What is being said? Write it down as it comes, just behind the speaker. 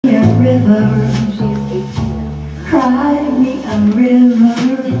river, cry me a river.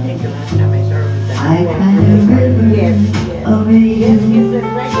 I cried a river over you.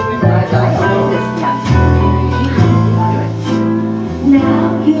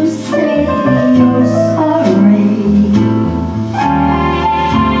 Now you say you're sorry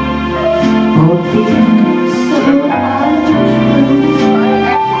for being so untrue.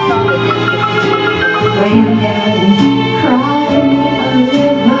 Well, you can cry me a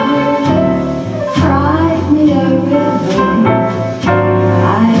river, cry me a river. I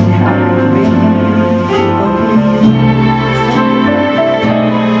cried a river over you.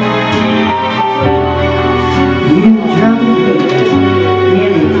 You drunk me,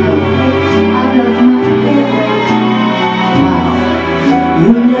 nearly took me out of my head. Wow,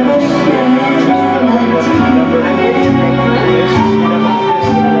 you never shed a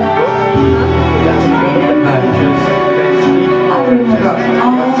I remember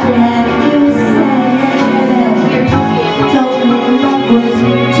all that you said. Told me love was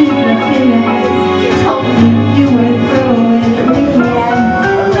too fierce. Told me you were through with me.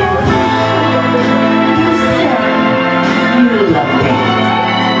 You said you loved me.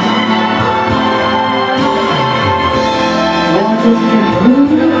 Well, just to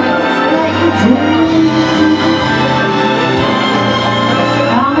prove like you do.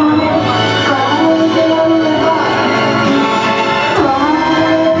 Come on and cry me a river.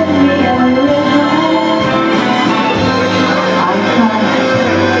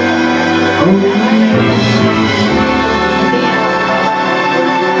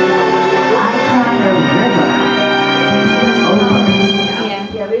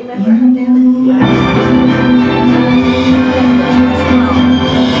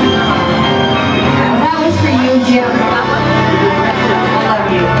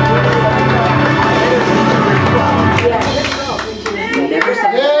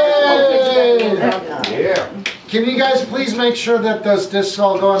 Can you guys please make sure that those discs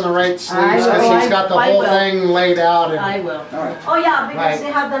all go in the right sleeves, because he's got the whole thing laid out. And I will. Oh yeah, because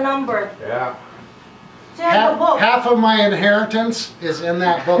they have the number. Yeah. They have the book. Half of my inheritance is in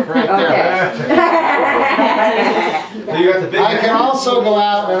that book right there. You got the big I can also go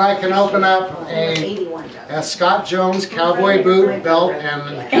out and I can open up a Scott Jones cowboy boot, belt,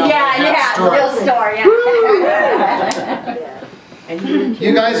 and cowboy hat store. Real store, yeah.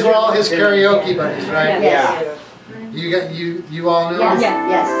 You guys are all his karaoke buddies, right? Yes. You all know?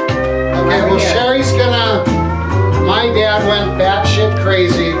 Yes. Okay, well Sherry's gonna. My dad went batshit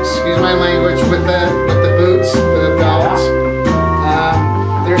crazy, excuse my language, with the boots, the belts.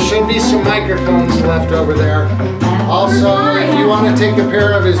 There should be some microphones left over there. Also, if you want to take a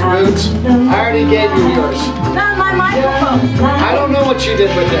pair of his boots, I already gave you yours. Not my microphone. I don't know what you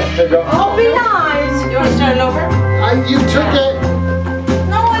did with it. Oh, be nice. You want to start it over? You took it.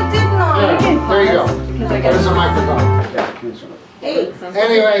 No, I did not. Yeah, there you go. There's a microphone. Hey.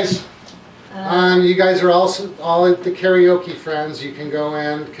 Anyways, you guys are all the karaoke friends. You can go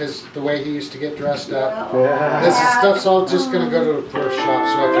in, because the way he used to get dressed up. This stuff's all just going to go to a thrift shop.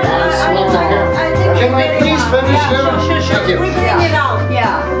 So if you want to select a pair, can I please finish it? Thank you. You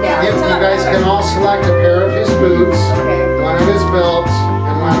guys can all select a pair of his boots, one of his belts,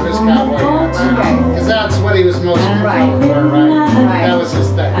 and one of his cowboy hats. Because that's what he was most known for, right? That was his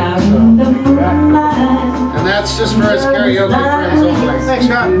thing. So. And that's just for his karaoke friends only. Thanks,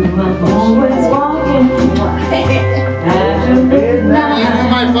 Scott. You knew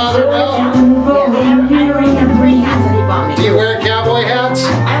my father well? I already have 3 hats that he bought me. Do you wear cowboy hats?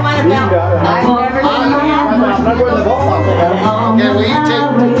 I want a belt. I've never done Okay, well you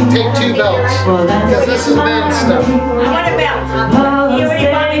take 2 belts, because this is men's stuff. I want a belt. You already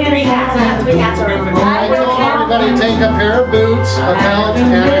bought me 3 hats. I have 3 hats already. I told everybody take a pair of boots, a belt,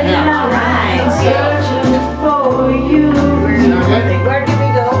 and a hat. Alright. Where do we go? Where do we go to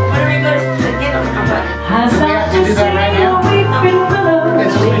get them? We have to do that right now.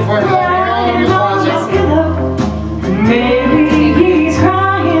 It's just before you go in the closet. Maybe he's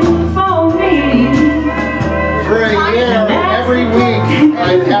crying for me. For a year, every week,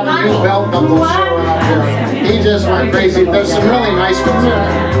 I'd have a new belt buckle showing up here. He just went crazy. There's some really nice ones in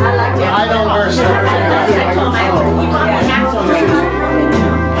there. I don't wear stuff like that.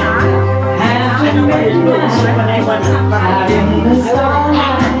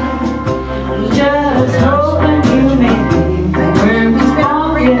 Just hoping you make me where we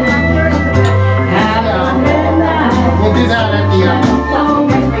walking. We'll do that at the end.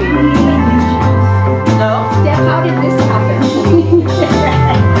 Steph, how did this happen?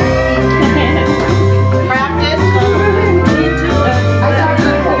 Practice?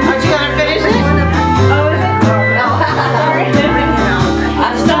 Aren't you going to finish it?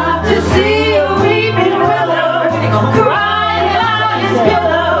 I've stopped to see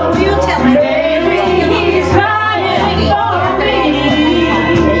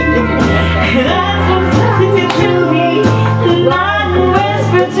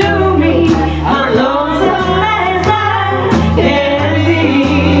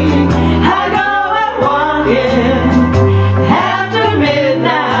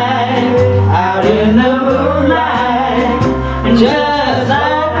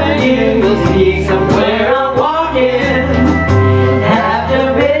find you, you'll see somewhere I'm walking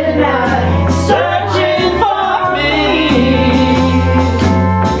after midnight, searching for me.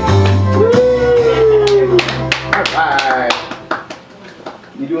 Alright.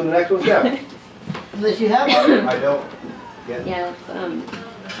 You doing the next one, Jeff? Unless you have one. I don't. Yeah, it's, I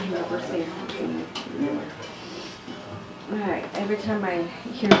never seen Patsy. Alright, every time I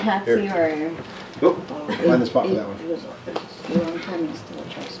hear Patsy or... Oh, find the spot for that one. It was a long time and still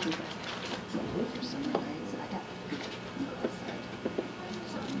tries to...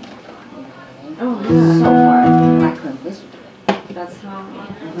 Oh, yeah. So far, I couldn't listen to it. That's how I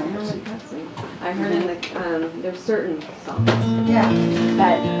know with Patsy. I heard in the, there's certain songs. Yeah.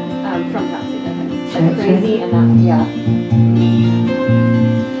 That, from Patsy, that like Crazy and that, yeah.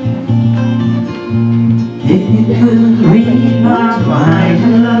 If you could read my mind,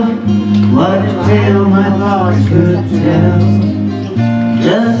 love, what a tale my thoughts could tell.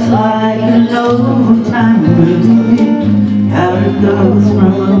 Just like an old-time movie, how it goes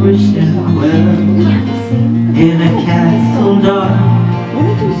from a wishing well. In a castle dark,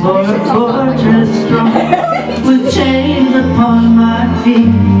 or a fortress strong, with chains upon my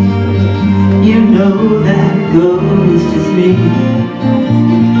feet, you know that ghost is me.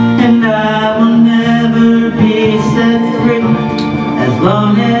 And I will never be set free, as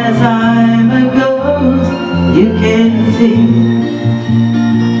long as I'm a ghost you can see.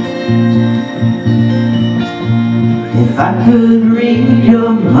 If I could read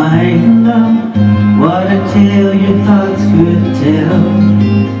your mind, love, what a tale your thoughts could tell.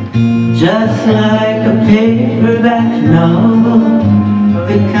 Just like a paperback novel,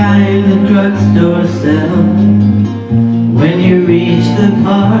 the kind the drugstore sells. When you reach the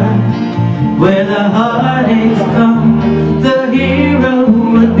part where the heartaches come, the hero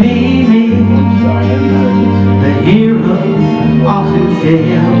would be me. The heroes often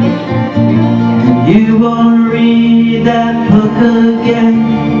fail, and you won't read that book again,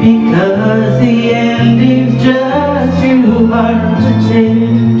 because the ending's just too hard to take.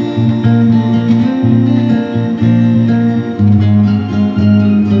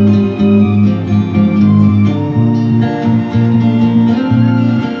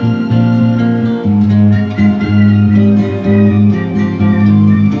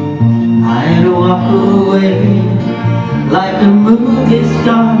 Like a movie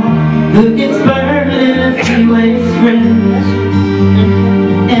star who gets burned in a freeway script.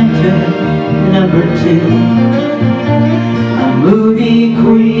 Enter number 2, a movie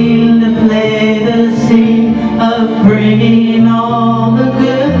queen to play the scene of bringing all the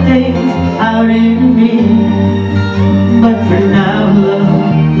good things out in me. But for now,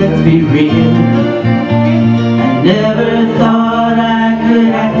 love, let's be real. I never thought I could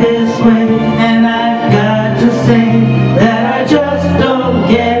act this way, and I've got to say that I just don't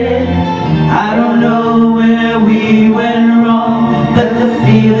get it. I don't know where we went wrong, but the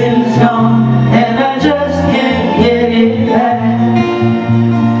feeling's gone, and I just can't get it back.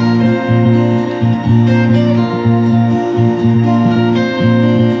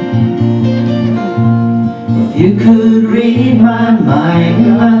 If you could read my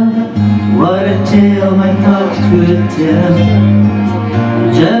mind, love, what a tale my thoughts could tell.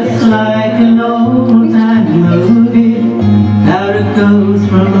 Just like an old-time movie, how it goes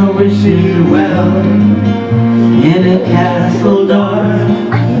from a wishing well. In a castle dark,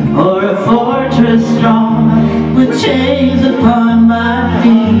 or a fortress strong, with chains upon my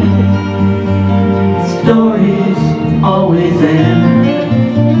feet. Stories always end,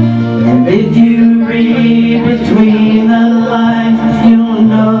 and if you read between the lines, you'll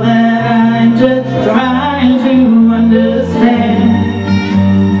know that I'm just trying to understand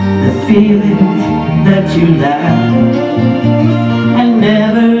the feelings that you lack. I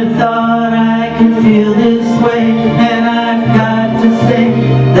never thought I could feel this way, and I've got to say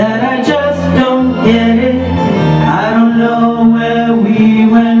that I just don't get it. I don't know where we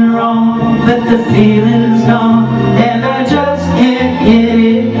went wrong, but the feeling's gone, and I just can't get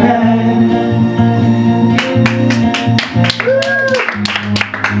it back.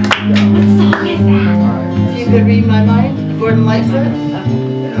 What song is that? If you could read my mind, Gordon Lightfoot.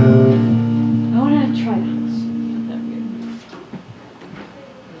 I want to try that.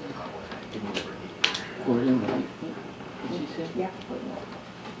 Yeah.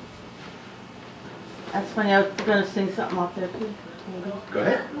 That's funny, I was going to sing something off there too. Go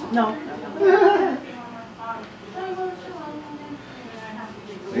ahead. No.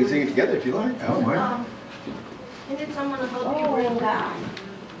 We can sing it together if you like. I don't mind. I need someone to help you bring that.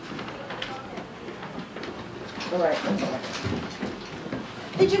 All right.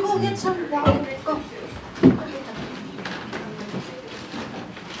 Did you go get some water? Go.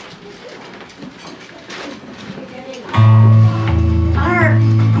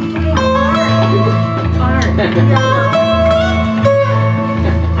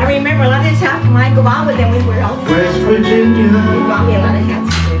 I remember a lot of times when I go out with them, we were all West Virginia, they brought me a lot of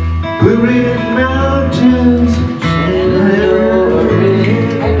hats. Blue Ridge Mountains,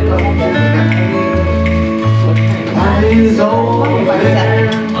 light is over there,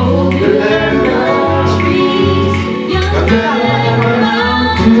 older than the trees, younger than the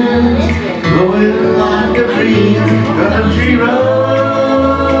mountains, blowing like a breeze. Country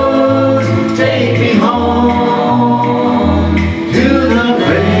roads take me home to the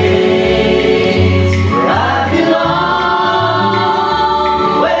place where I belong.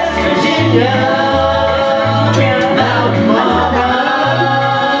 West Virginia, Mountain Mama,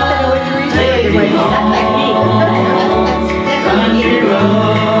 take me home. Country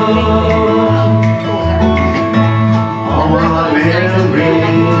roads, all my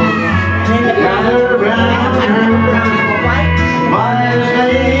memories gather round her. Miles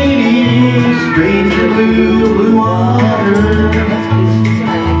ladies, stranger blue water,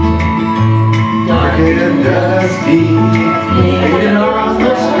 dark and dusty, hanging off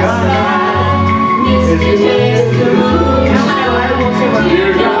the sky. As you take the moon,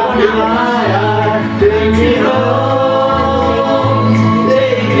 teardrop in my eye. Take me home,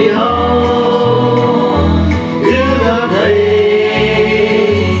 take me home to the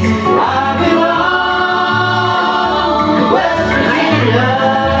place I belong. West Virginia,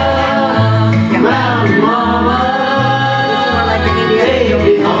 Mountain Mama, take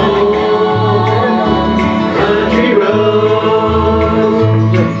me home. Country roads,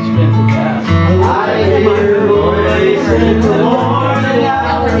 I hear voices in the morning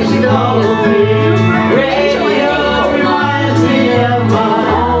hours calling me. Radio reminds me of my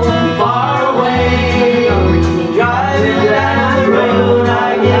home far away. Driving down the road, I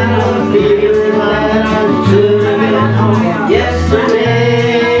get a feeling that I should have been home yesterday.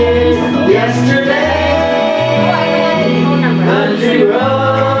 Country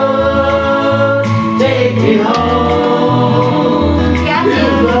roads, take me home to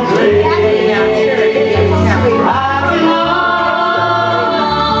the place I belong.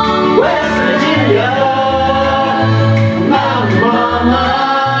 West Virginia, Mountain Mama,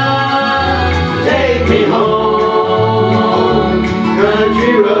 take me home.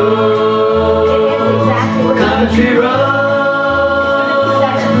 Country roads, country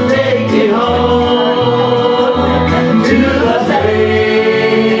roads, take me home to the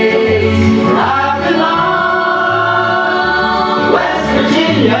place I belong. West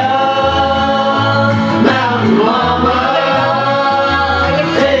Virginia, Mountain Mama,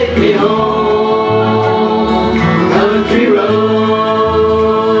 take me home. Country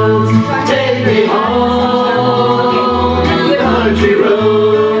roads, take me home. Country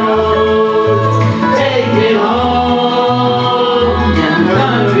roads, take me home.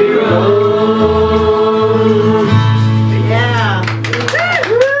 Country roads. Yeah.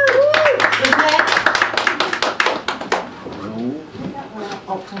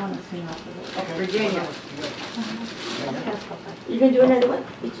 Virginia. You gonna do another one?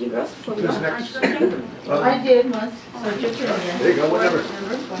 Did you girls? Who's next? I did once, so just There you go, whatever.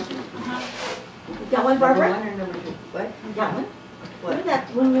 Got one, Barbara? What? Got one? What?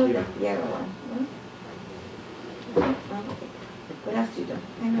 That one, the yellow one. What else do you do?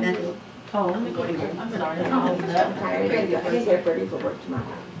 Oh, let me go to here. I'm sorry. I'm tired. I get here early for work tomorrow.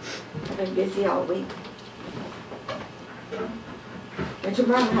 I've been busy all week. And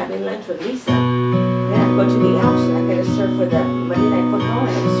tomorrow I'm having lunch with Lisa. Then I go to the house and I gotta serve for the Monday night football. I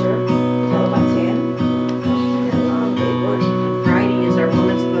gotta serve till about 10. And a long day work. Friday is our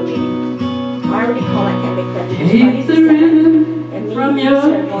women's club meeting. I already called. I can't make that because Take Friday's the the 7th. ribbon And me from and your Lisa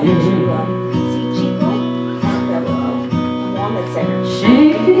are going head. to see Chico at the Walnut Center.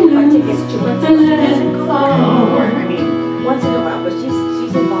 Shake it My tickets loose, to let it. the She let doesn't it go fall. I mean, once in a while, but she's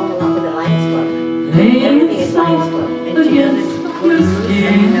involved a lot with the Lions Club. Lay Everything it is Lions soft Club. And she does against it